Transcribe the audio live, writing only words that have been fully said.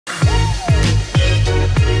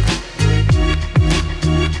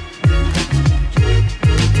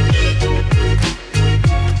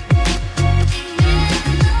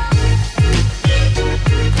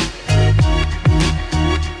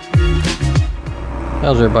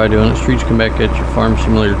How's everybody doing? It's Streets come back at your Farm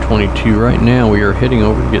Simulator 22. Right now we are heading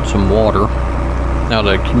over to get some water out of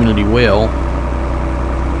a community well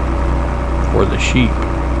for the sheep.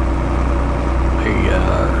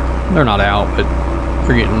 They're not out, but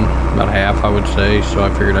we're getting about half, I would say, so I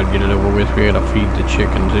figured I'd get it over with. We gotta feed the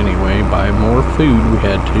chickens anyway, buy more food we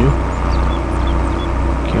had to.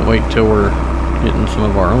 Can't wait till we're getting some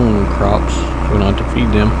of our own crops so we don't have to feed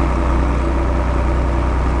them.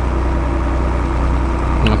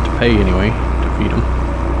 Not to pay anyway to feed them.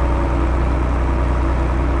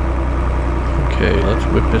 Okay, let's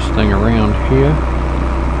whip this thing around here.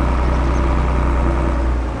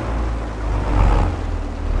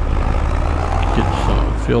 Get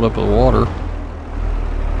some filled up with water.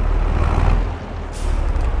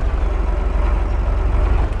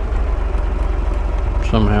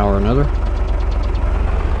 Somehow or another.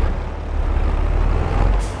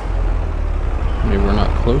 Maybe we're not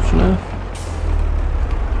close enough.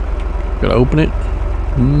 Gotta open it?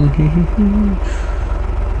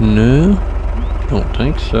 No, don't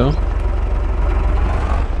think so.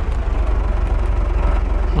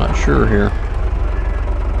 Not sure here.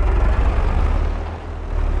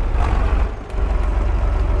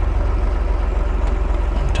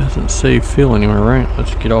 Doesn't say fill anywhere, right?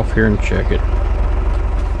 Let's get off here and check it.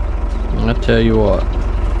 I tell you what.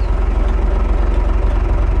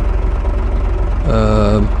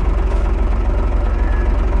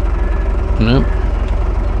 Nope.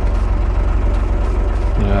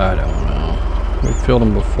 I don't know. We filled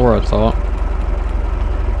them before, I thought.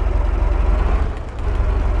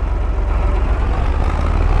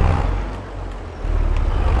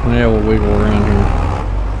 Yeah, we'll wiggle around here.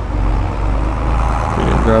 We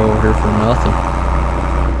didn't drive over here for nothing.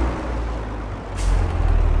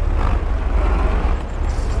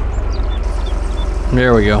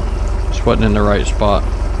 There we go. Just wasn't in the right spot.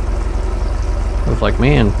 I was like,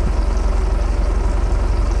 man.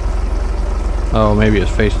 Oh, maybe it's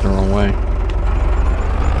facing the wrong way.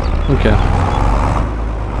 Okay.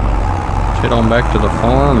 Let's head on back to the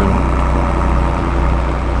farm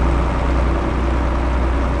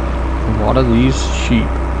and water these sheep.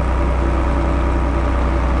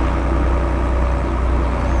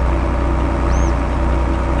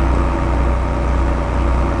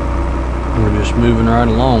 We're just moving right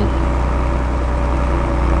along.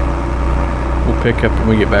 We'll pick up when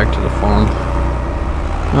we get back to the farm.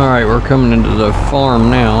 Alright, we're coming into the farm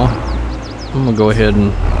now. I'm gonna go ahead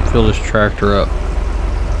and fill this tractor up.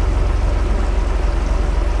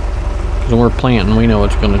 Because when we're planting, we know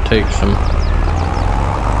it's gonna take some.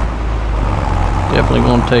 Definitely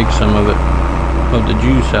gonna take some of it, of the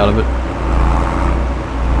juice out of it.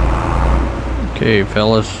 Okay,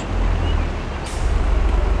 fellas.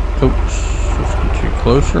 Oops, let's get you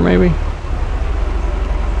closer maybe.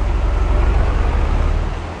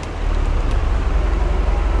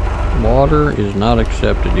 Water is not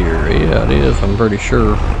accepted here. Yeah, it is. I'm pretty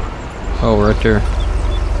sure. Oh, right there.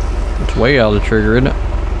 It's way out of the trigger, isn't it?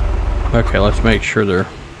 Okay, let's make sure they're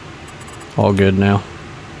all good now.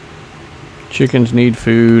 Chickens need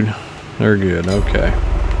food. They're good. Okay.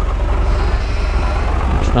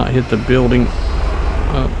 Let's not hit the building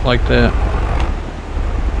up like that.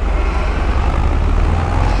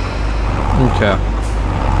 Okay.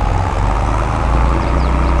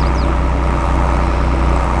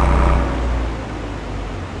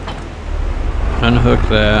 Unhook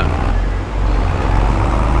that.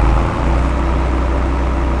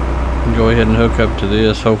 Go ahead and hook up to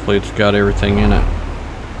this. Hopefully it's got everything in it.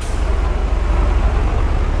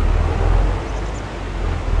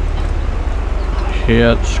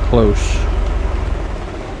 Yeah, it's close.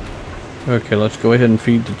 Okay, let's go ahead and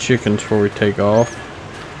feed the chickens before we take off.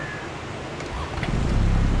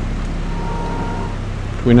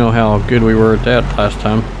 We know how good we were at that last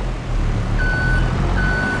time.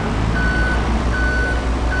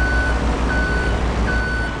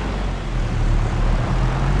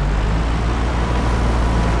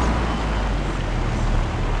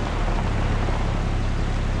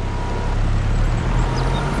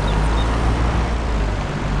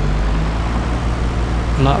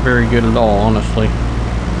 Not very good at all, honestly.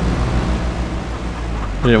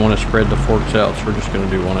 I didn't want to spread the forks out, so we're just going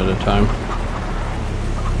to do one at a time.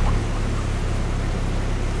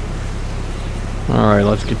 Alright,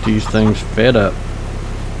 let's get these things fed up.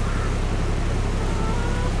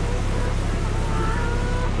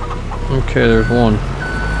 Okay, there's one.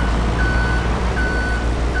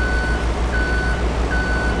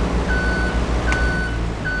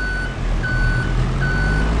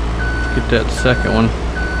 Let's get that second one.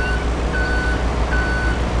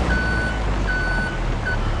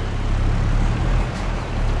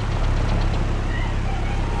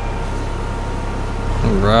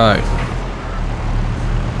 Right.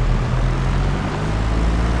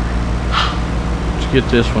 Let's get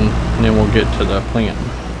this one, and then we'll get to the planting.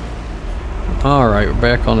 Alright, we're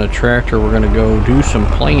back on the tractor. We're going to go do some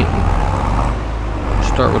planting.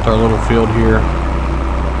 Start with our little field here.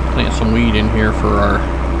 Plant some weed in here for our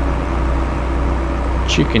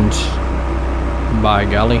chickens. By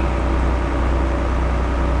golly.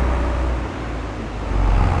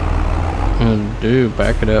 Dude,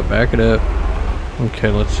 back it up, back it up. Okay,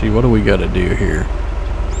 let's see, what do we got to do here?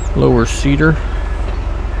 Lower cedar.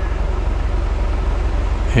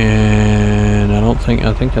 And I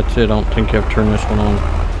think that's it. I don't think I've turned this one on.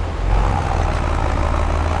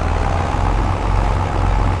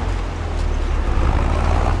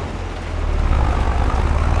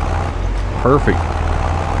 Perfect.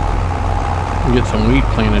 We get some wheat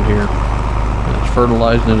planted here. And it's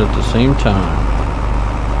fertilizing it at the same time.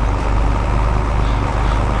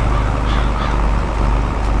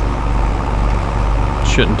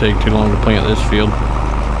 Shouldn't take too long to plant this field.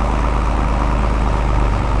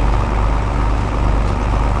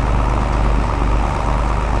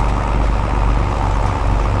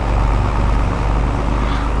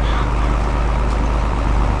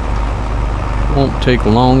 Won't take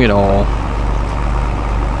long at all.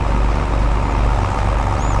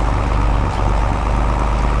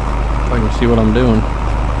 If I can see what I'm doing.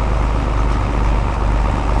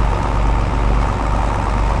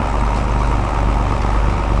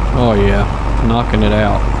 Oh yeah, knocking it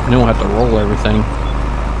out. You don't have to roll everything.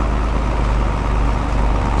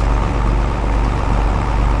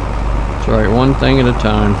 It's alright, one thing at a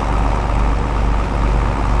time.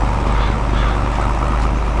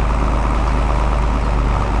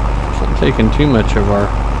 It's not taking too much of our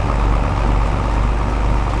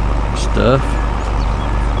stuff.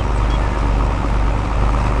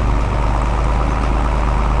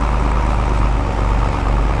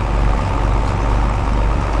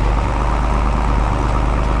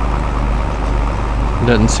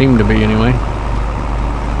 Doesn't seem to be anyway.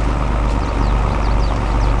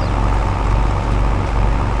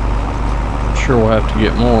 Sure we'll have to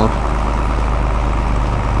get more.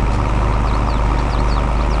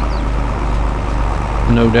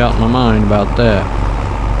 No doubt in my mind about that.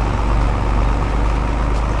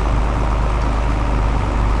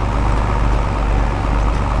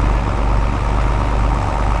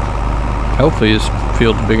 Hopefully this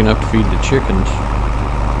field's big enough to feed the chickens.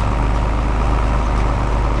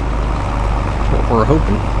 We're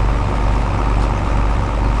hoping.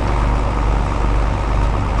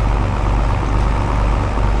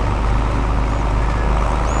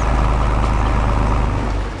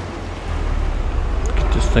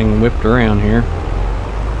 Get this thing whipped around here.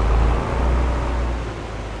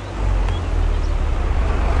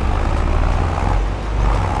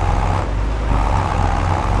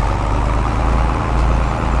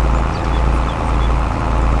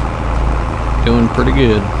 Doing pretty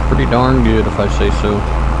good. Pretty darn good, if I say so.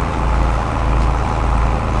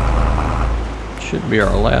 Should be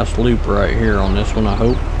our last loop right here on this one, I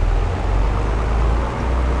hope.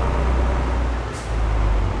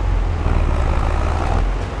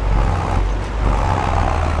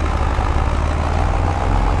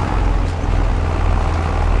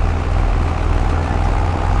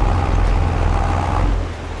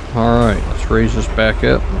 Alright, let's raise this back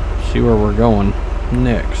up. See where we're going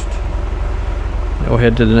next. Go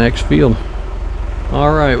ahead to the next field.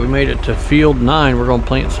 Alright, we made it to field 9. We're going to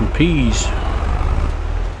plant some peas.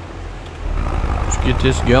 Let's get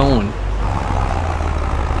this going.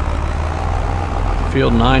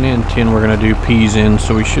 Field 9 and 10 we're going to do peas in,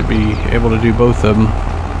 so we should be able to do both of them.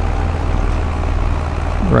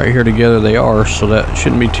 Right here together they are, so that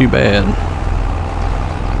shouldn't be too bad.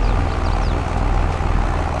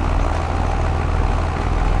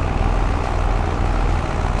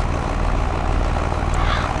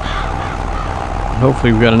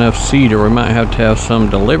 Hopefully we've got enough seed, or we might have to have some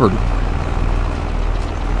delivered.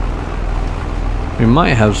 We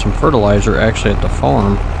might have some fertilizer actually at the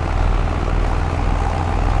farm.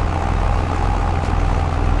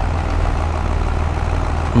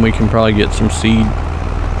 And we can probably get some seed.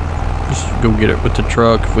 Just go get it with the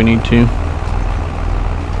truck if we need to.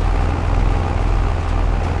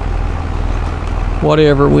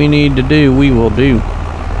 Whatever we need to do, we will do.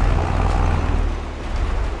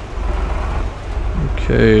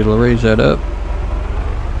 Okay, we'll raise that up.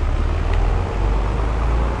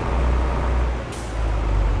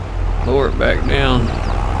 Lower it back down.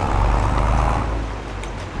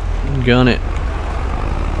 Gun it.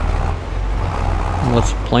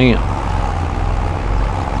 Let's plant.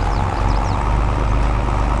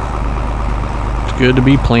 It's good to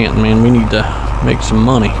be planting, man. We need to make some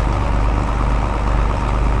money.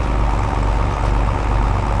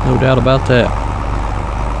 No doubt about that.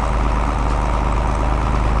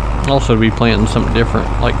 Also, to be planting something different,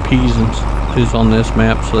 like peas is on this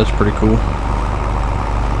map, so that's pretty cool.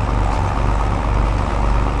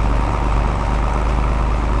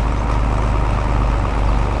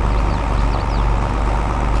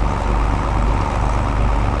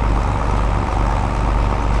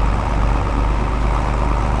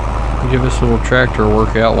 Give us a little tractor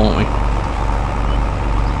workout, won't we?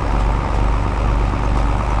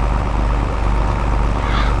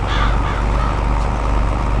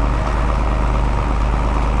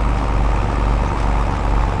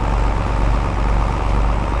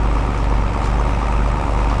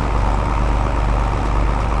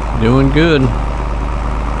 Doing good.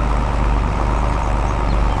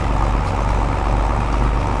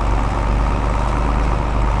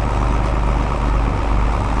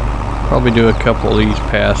 Probably do a couple of these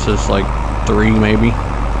passes, like 3 maybe.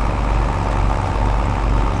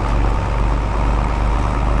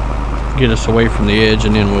 Get us away from the edge,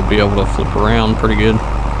 and then we'll be able to flip around pretty good.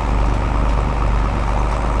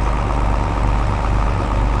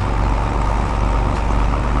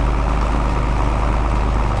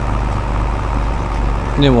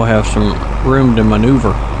 And then we'll have some room to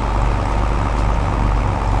maneuver.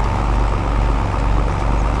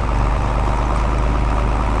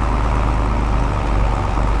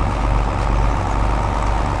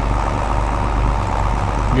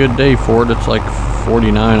 Good day for it. It's like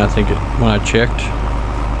 49, I think, when I checked.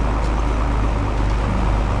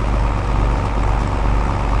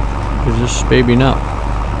 Is this baby not?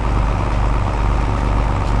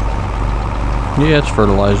 Yeah, it's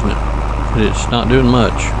fertilizing it. But it's not doing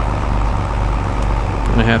much.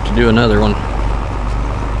 Gonna have to do another one.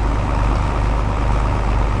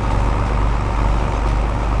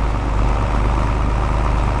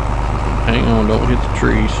 Hang on, don't hit the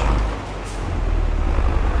trees.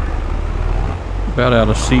 About out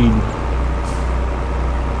of seed.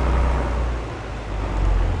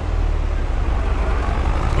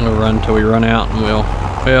 We'll run until we run out, and well,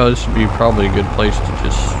 this would be probably a good place to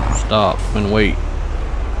just stop and wait.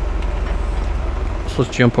 So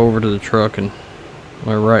let's jump over to the truck, and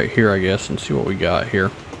we're right here, I guess, and see what we got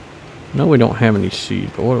here. No, we don't have any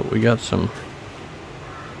seed, but what we got? Some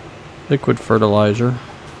liquid fertilizer.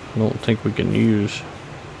 I don't think we can use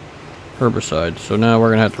herbicide, so now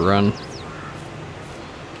we're gonna have to run.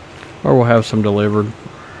 Or we'll have some delivered.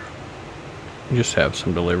 Just have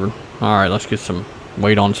some delivered. Alright, let's get some,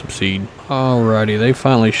 wait on some seed. Alrighty, they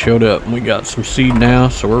finally showed up and we got some seed now,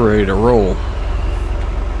 so we're ready to roll.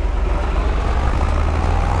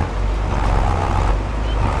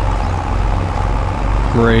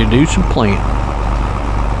 We're ready to do some planting.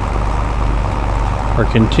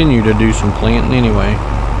 Or continue to do some planting anyway.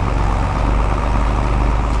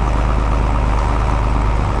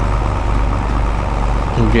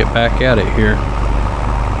 We'll get back at it here.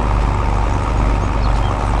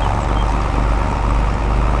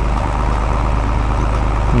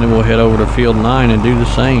 And then we'll head over to field 9 and do the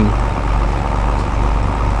same.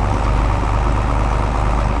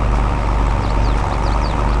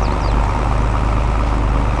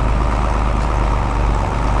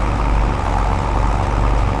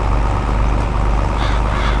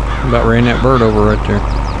 About ran that bird over right there.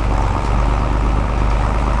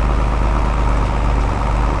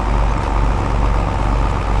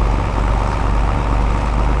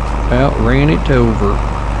 About ran it over.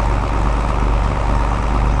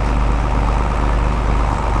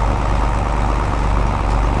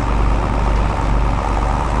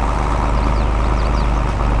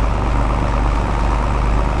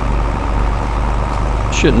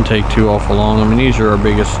 Shouldn't take too awful long. I mean, these are our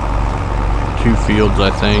biggest 2 fields,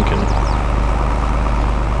 I think, and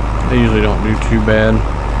they usually don't do too bad.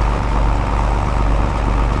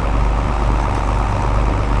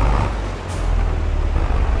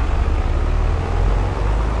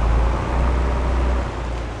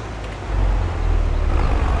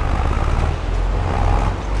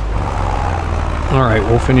 Alright,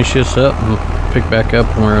 we'll finish this up and pick back up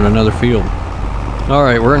when we're in another field.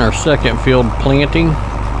 Alright, we're in our second field planting,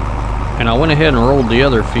 and I went ahead and rolled the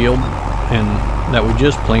other field and that we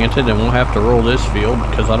just planted, and we'll have to roll this field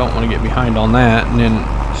because I don't want to get behind on that. And then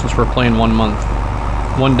since we're playing 1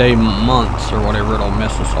 day months or whatever, it'll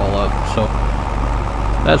mess us all up. So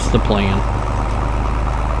that's the plan.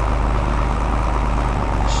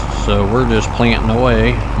 So we're just planting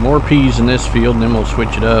away. More peas in this field, and then we'll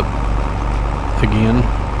switch it up again.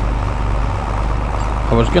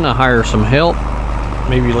 I was gonna hire some help,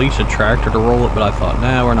 maybe lease a tractor to roll it, but I thought,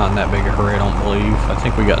 nah, we're not in that big a hurry, I don't believe. I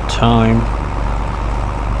think we got time.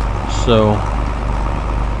 So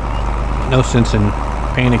no sense in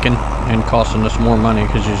panicking and costing us more money,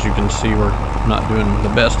 because as you can see, we're not doing the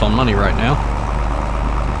best on money right now.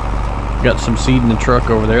 Got some seed in the truck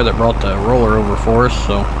over there that brought the roller over for us,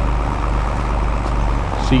 so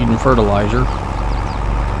seed and fertilizer,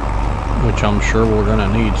 which I'm sure we're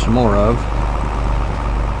gonna need some more of.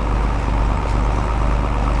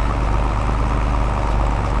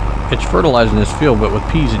 It's fertilizing this field, but with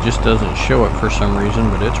peas it just doesn't show it for some reason,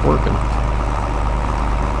 but it's working.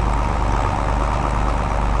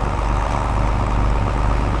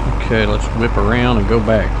 Okay, let's whip around and go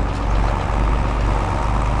back.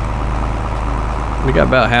 We got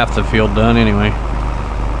about half the field done anyway.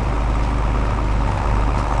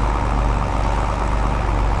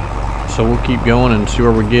 So we'll keep going and see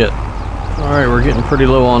where we get. Alright, we're getting pretty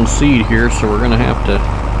low on seed here, so we're gonna have to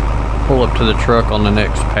pull up to the truck on the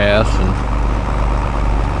next pass and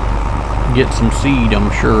get some seed,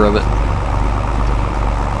 I'm sure of it.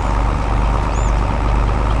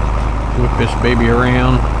 Whip this baby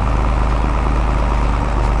around.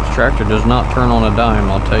 This tractor does not turn on a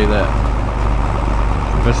dime, I'll tell you that.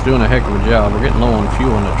 But it's doing a heck of a job. We're getting low on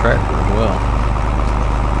fuel in the tractor as well.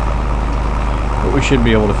 But we should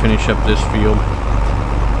be able to finish up this field.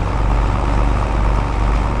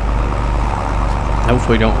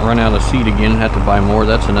 Hopefully don't run out of seed again and have to buy more.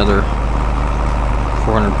 That's another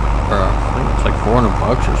 400, I think it's like 400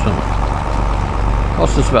 bucks or something.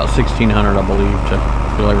 Cost us about 1,600, I believe, to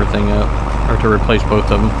fill everything up, or to replace both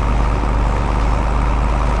of them,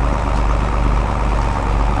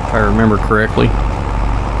 if I remember correctly.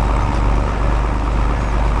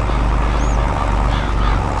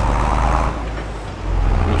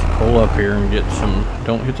 Just pull up here and get some.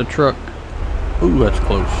 Don't hit the truck. Ooh, that's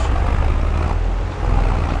close.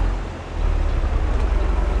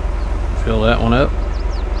 Fill that one up.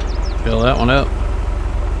 Fill that one up.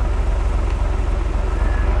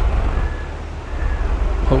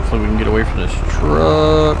 Hopefully we can get away from this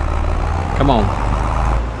truck. Come on.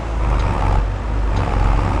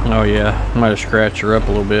 Oh yeah, might have scratched her up a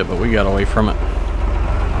little bit, but we got away from it.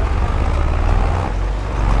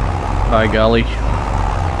 By golly.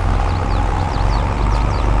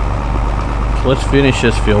 So let's finish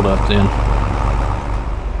this field up then.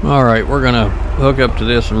 Alright, we're gonna hook up to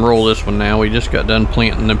this and roll this one now. We just got done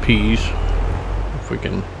planting the peas. If we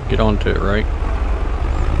can get onto it right.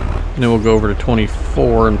 And then we'll go over to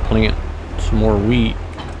 24 and plant some more wheat.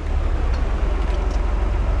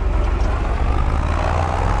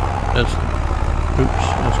 That's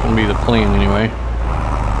gonna be the plan anyway.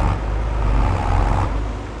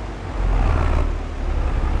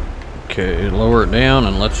 Okay, lower it down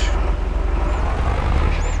and let's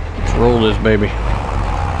roll this baby.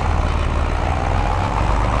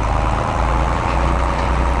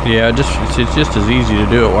 Yeah, it's just as easy to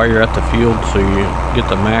do it while you're at the field, so you get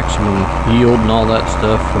the maximum yield and all that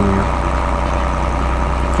stuff from your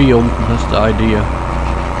field. That's the idea.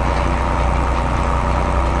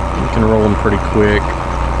 You can roll them pretty quick.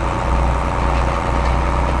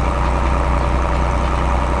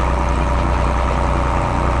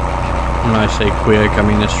 When I say quick, I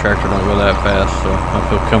mean this tractor don't go that fast, so I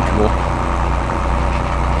feel comfortable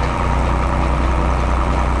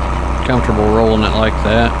rolling it like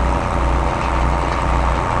that.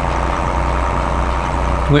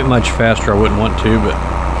 Went much faster, I wouldn't want to, but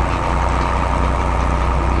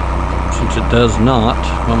since it does not,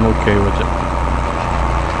 I'm okay with it.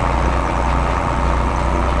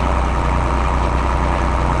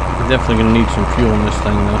 We're definitely gonna need some fuel in this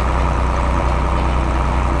thing though.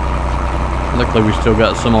 Luckily we still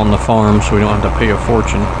got some on the farm, so we don't have to pay a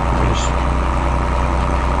fortune. We just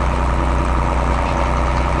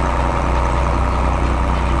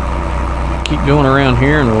keep going around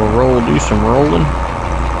here and we'll do some rolling.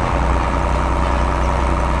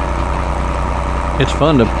 It's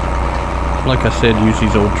fun to, like I said, use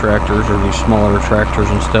these old tractors or these smaller tractors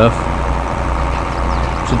and stuff.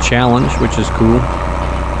 It's a challenge, which is cool.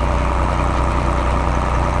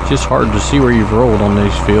 It's just hard to see where you've rolled on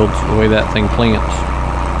these fields, the way that thing plants.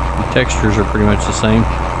 The textures are pretty much the same.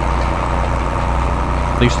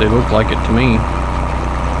 At least they look like it to me.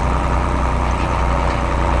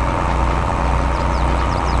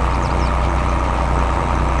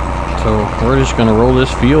 So we're just going to roll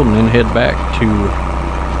this field and then head back to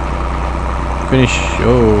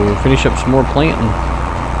finish up some more planting.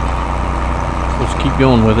 Let's keep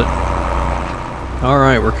going with it.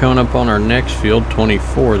 Alright, we're coming up on our next field,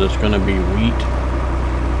 24, that's going to be wheat.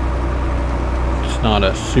 It's not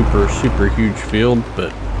a super huge field,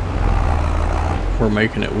 but we're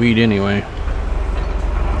making it wheat anyway.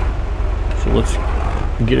 So let's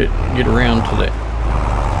get around to that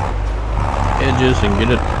edges and get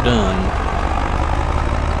it done.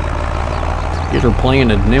 Get her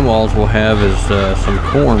planted, and then all we'll have is some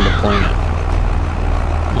corn to plant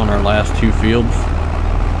on our last 2 fields.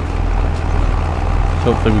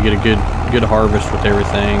 So hopefully we get a good harvest with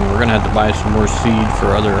everything. We're gonna have to buy some more seed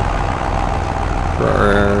for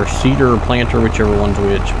our seeder or planter, whichever one's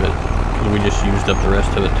which, but we just used up the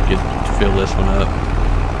rest of it to fill this one up.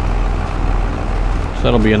 So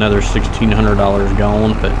that'll be another $1,600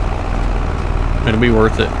 gone, but it'll be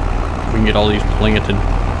worth it. We can get all these planted.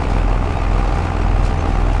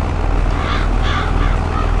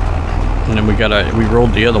 And then we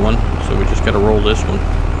rolled the other one, so we just gotta roll this one.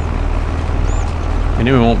 And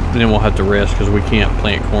then we'll have to rest because we can't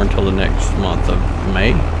plant corn till the next month of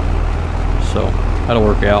May. So that'll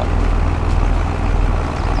work out.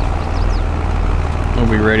 We'll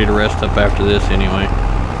be ready to rest up after this anyway.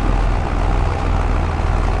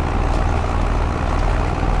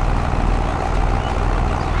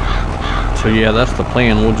 So yeah, that's the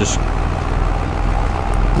plan. We'll just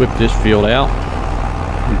whip this field out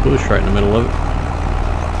and bush right in the middle of it.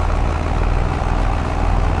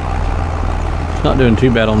 It's not doing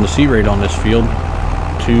too bad on the seed rate on this field.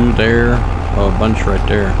 2 there, oh, a bunch right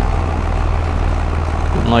there.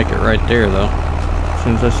 Didn't like it right there though. As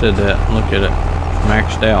soon as I said that, look at it.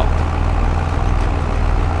 Maxed out.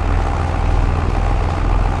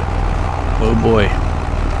 Oh boy.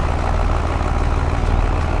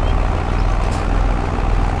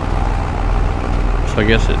 So I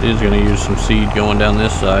guess it is going to use some seed going down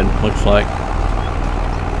this side, looks like.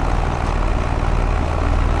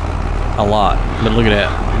 A lot. But look at that.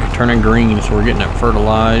 It's turning green, so we're getting it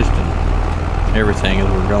fertilized and everything as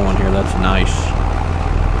we're going here. That's nice.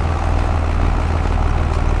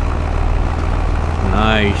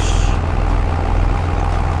 Nice.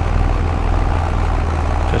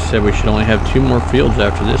 Like I said, we should only have 2 more fields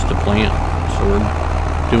after this to plant, so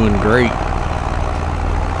we're doing great.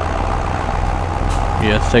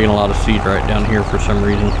 Yeah, it's taking a lot of seed right down here for some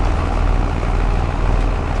reason.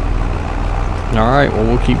 Alright, well,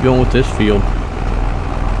 we'll keep going with this field.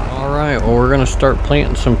 Alright, well, we're going to start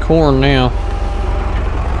planting some corn now.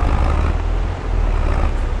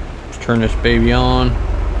 Let's turn this baby on.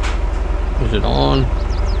 Is it on?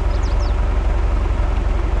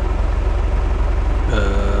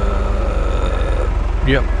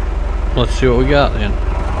 Yep. Let's see what we got then.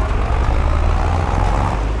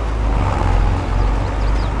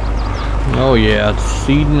 Oh yeah, it's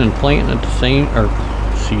seeding and planting at the same, or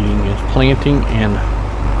seeding, it's planting and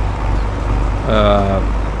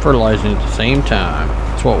fertilizing at the same time.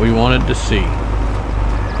 That's what we wanted to see.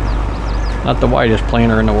 Not the widest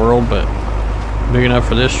planter in the world, but big enough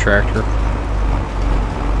for this tractor.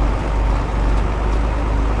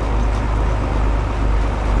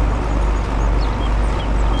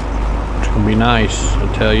 It's gonna be nice, I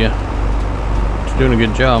tell you. It's doing a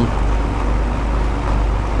good job.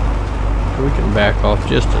 We can back off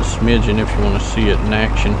just a smidgen if you want to see it in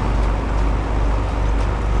action.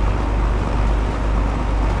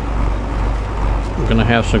 We're gonna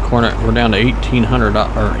have some corn. We're down to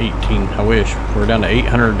 $1,800, or 18. I wish we're down to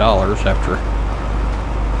 $800 after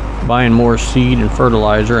buying more seed and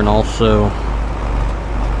fertilizer, and also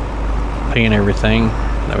paying everything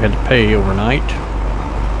that we had to pay overnight.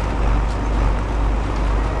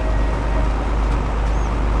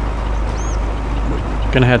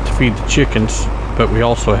 Gonna have to feed the chickens, but we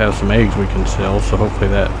also have some eggs we can sell, so hopefully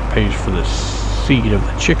that pays for the seed of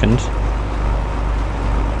the chickens.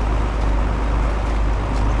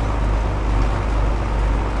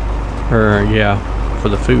 Or yeah, for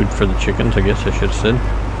the food for the chickens, I guess I should have said.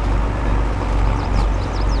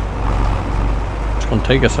 It's gonna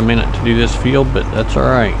take us a minute to do this field, but that's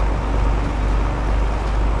alright.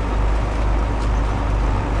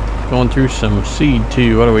 Going through some seed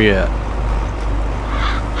too. What are we at?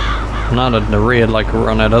 Not in the red like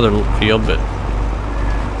we're on that other field, but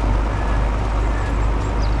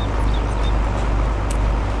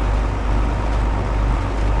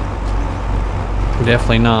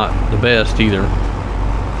definitely not the best either.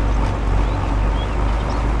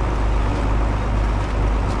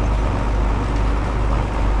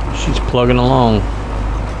 She's plugging along.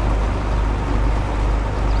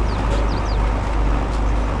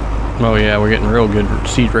 Oh yeah, we're getting real good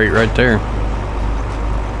seed rate right there.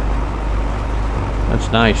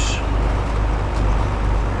 That's nice.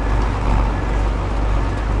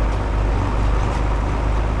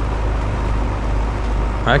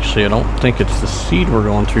 Actually, I don't think it's the seed we're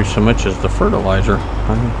going through so much as the fertilizer.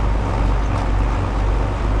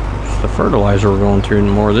 It's the fertilizer we're going through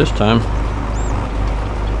more this time.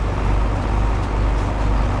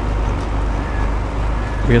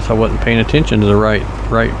 guess I wasn't paying attention to the right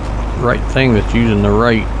thing that's using the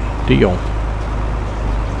right deal.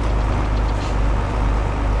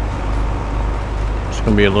 It's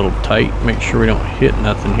gonna be a little tight. Make sure we don't hit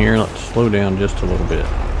nothing here. Let's slow down just a little bit.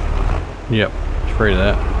 Yep, afraid of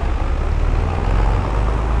that.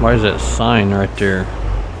 Why is that sign right there?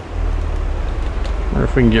 I wonder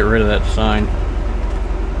if we can get rid of that sign.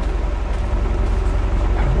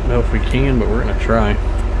 I don't know if we can, but we're gonna try.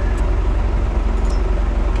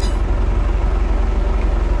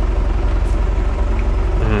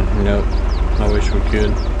 Nope, I wish we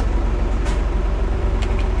could.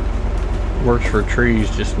 Works for trees,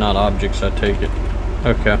 just not objects, I take it.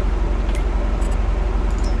 Okay.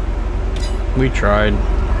 We tried.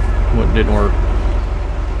 What didn't work?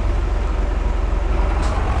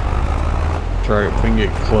 It's alright, if we can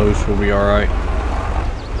get close, we'll be alright.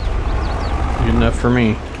 Good enough for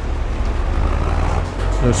me.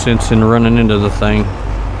 No sense in running into the thing.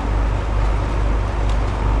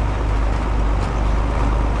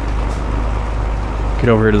 Get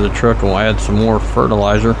over here to the truck and we'll add some more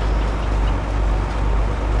fertilizer.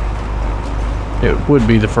 It would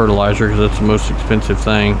be the fertilizer because that's the most expensive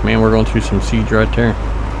thing. Man, we're going through some seeds right there.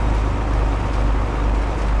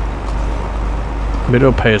 But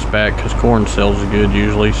it'll pay us back because corn sells good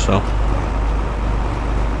usually, so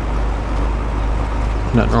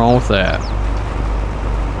nothing wrong with that.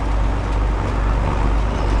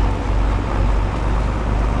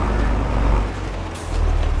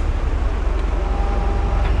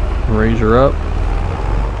 Raise her up.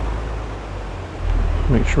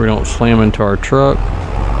 Make sure we don't slam into our truck.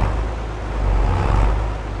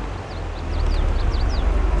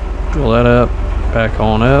 Fill that up, back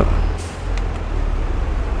on up.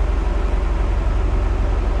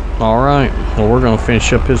 Alright, well, we're going to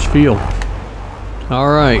finish up his field.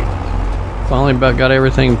 Alright, finally about got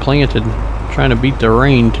everything planted. Trying to beat the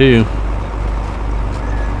rain too.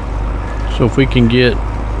 So if we can get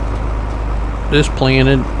this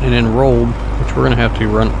planted and then rolled, which we're going to have to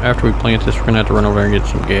run, after we plant this, we're going to have to run over there and get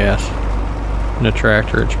some gas. In the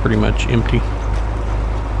tractor, it's pretty much empty.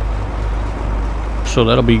 So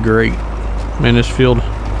that'll be great. Man, this field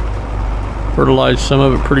fertilized some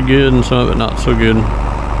of it pretty good and some of it not so good.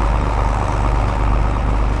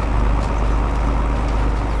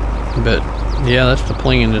 But yeah, that's the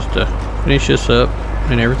plan, is to finish this up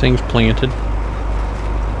and everything's planted.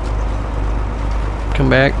 Come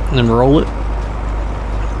back and then roll it.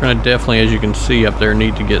 We're gonna definitely, as you can see up there,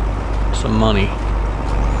 need to get some money.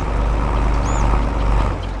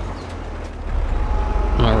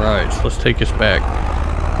 Alright, so let's take this back.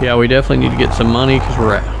 Yeah, we definitely need to get some money because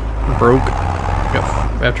we're broke.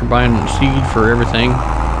 After buying seed for everything,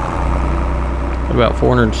 about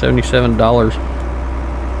 $477.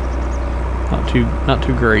 Not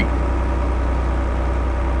too great.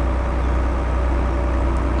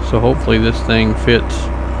 So hopefully this thing fits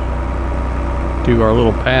through our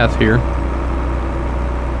little path here.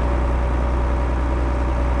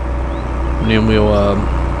 And then we'll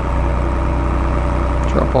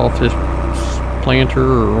drop off this planter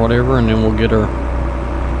or whatever, and then we'll get her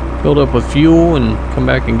filled up with fuel and come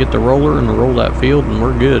back and get the roller and roll that field, and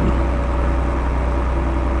we're good.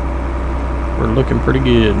 We're looking pretty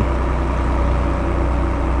good.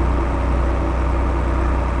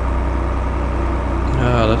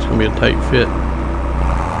 That's gonna be a tight fit.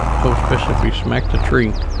 Oh, especially if we smack the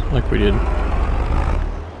tree like we did.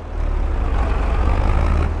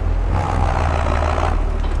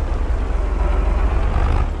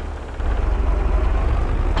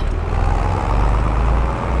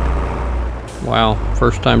 Wow,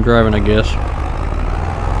 first time driving, I guess.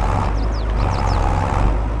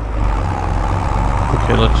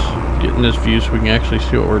 Okay, let's get in this view so we can actually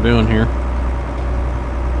see what we're doing here.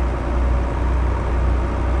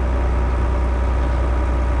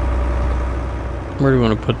 Where do we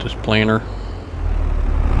want to put this planter?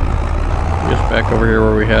 Just back over here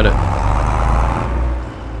where we had it.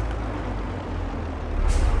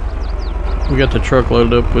 We got the truck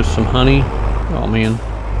loaded up with some honey. Oh man.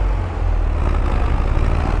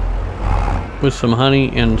 With some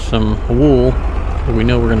honey and some wool. So we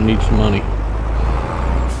know we're going to need some money.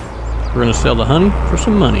 We're going to sell the honey for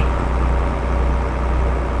some money.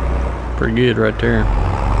 Pretty good right there.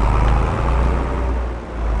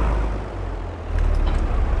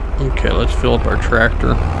 Okay, let's fill up our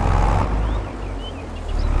tractor.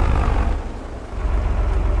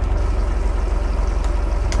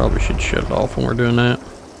 Probably should shut it off when we're doing that.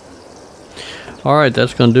 Alright,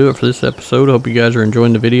 that's going to do it for this episode. I hope you guys are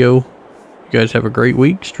enjoying the video. You guys have a great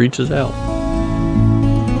week. Streets is out.